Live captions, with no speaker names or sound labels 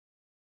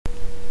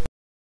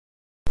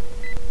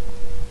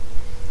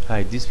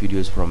Hi, this video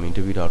is from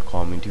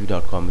interview.com.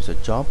 Interview.com is a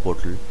job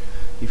portal.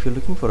 If you're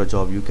looking for a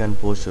job, you can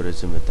post your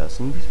resume with us.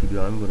 In this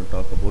video, I'm going to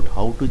talk about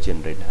how to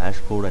generate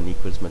HashCode and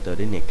Equals method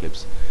in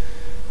Eclipse.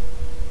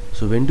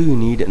 So when do you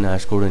need an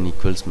HashCode and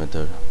Equals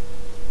method?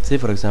 Say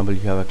for example,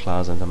 you have a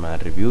class and some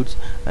attributes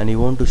and you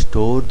want to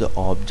store the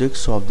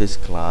objects of this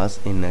class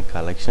in a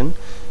collection,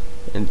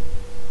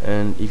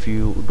 and if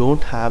you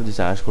don't have this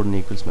HashCode and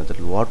Equals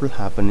method, what will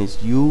happen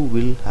is you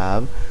will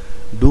have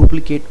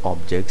duplicate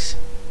objects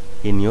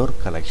in your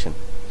collection.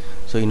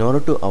 So in order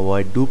to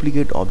avoid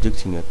duplicate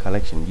objects in your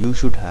collection, you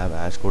should have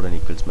HashCode and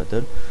Equals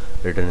method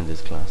written in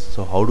this class.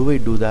 So how do I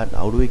do that?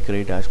 How do I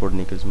create HashCode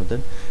and Equals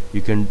method? You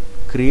can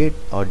create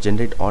or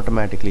generate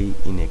automatically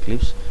in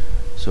Eclipse.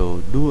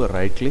 So do a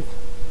right click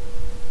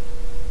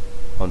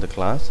on the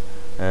class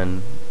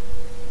and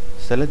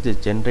select the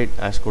generate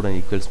HashCode and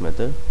Equals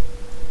method.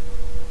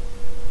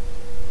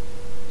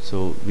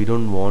 So we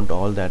don't want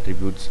all the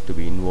attributes to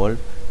be involved.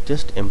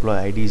 Just employee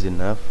ID is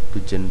enough to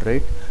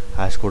generate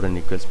HashCode and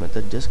Equals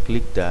method. Just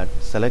click that,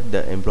 select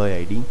the employee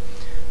ID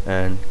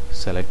and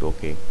select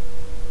OK.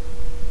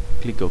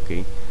 Click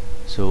OK.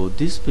 So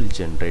this will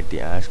generate the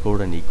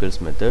HashCode and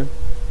Equals method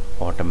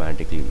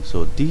automatically.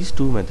 So these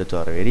two methods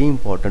are very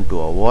important to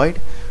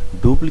avoid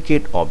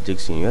duplicate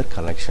objects in your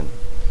collection.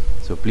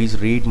 So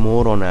please read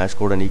more on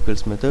HashCode and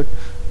Equals method.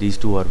 These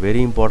two are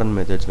very important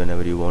methods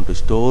whenever you want to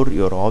store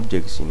your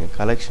objects in your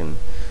collection.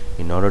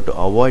 In order to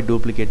avoid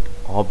duplicate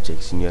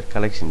objects in your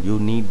collection, you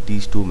need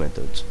these two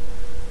methods.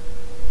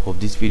 Hope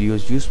this video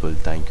is useful.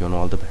 Thank you and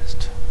all the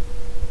best.